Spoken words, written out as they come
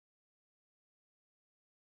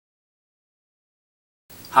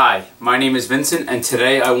Hi, my name is Vincent, and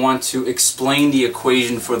today I want to explain the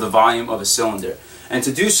equation for the volume of a cylinder. And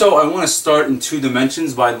to do so, I want to start in two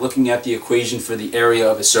dimensions by looking at the equation for the area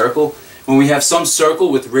of a circle. When we have some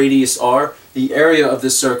circle with radius r, the area of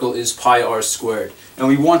this circle is pi r squared. And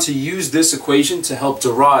we want to use this equation to help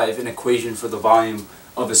derive an equation for the volume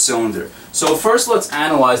of a cylinder. So first let's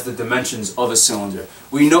analyze the dimensions of a cylinder.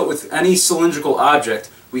 We note with any cylindrical object,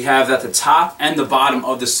 we have that the top and the bottom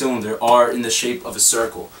of the cylinder are in the shape of a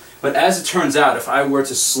circle. But as it turns out, if I were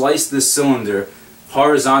to slice this cylinder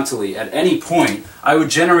horizontally at any point, I would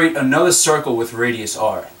generate another circle with radius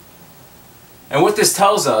r. And what this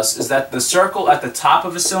tells us is that the circle at the top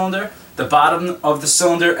of a cylinder, the bottom of the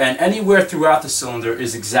cylinder, and anywhere throughout the cylinder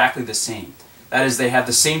is exactly the same. That is, they have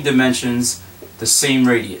the same dimensions, the same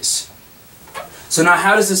radius. So now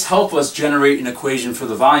how does this help us generate an equation for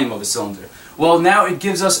the volume of a cylinder? Well, now it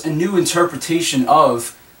gives us a new interpretation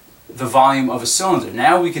of the volume of a cylinder.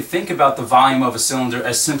 Now we can think about the volume of a cylinder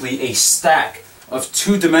as simply a stack of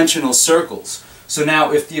two-dimensional circles. So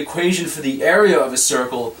now if the equation for the area of a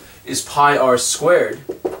circle is pi r squared,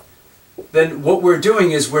 then what we're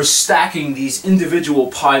doing is we're stacking these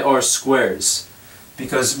individual pi r squares.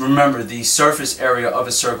 Because remember, the surface area of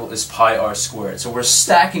a circle is pi r squared. So we're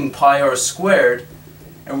stacking pi r squared,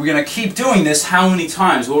 and we're going to keep doing this how many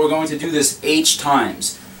times? Well, we're going to do this h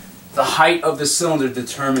times. The height of the cylinder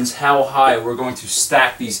determines how high we're going to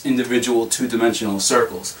stack these individual two-dimensional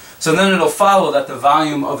circles. So then it'll follow that the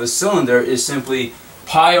volume of a cylinder is simply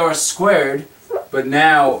pi r squared, but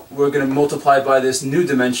now we're going to multiply by this new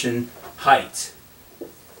dimension, height.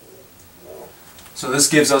 So this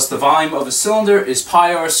gives us the volume of a cylinder is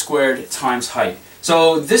pi r squared times height.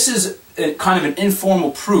 So this is kind of an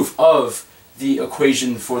informal proof of the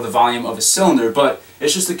equation for the volume of a cylinder, but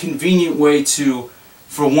it's just a convenient way to,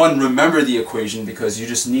 for one, remember the equation, because you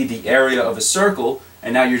just need the area of a circle,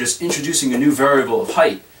 and now you're just introducing a new variable of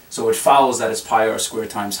height. So it follows that it's pi r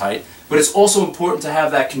squared times height. But it's also important to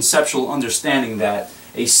have that conceptual understanding that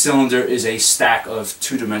a cylinder is a stack of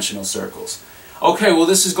two-dimensional circles. Okay, well,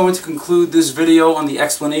 this is going to conclude this video on the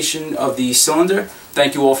explanation of the cylinder.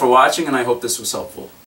 Thank you all for watching, and I hope this was helpful.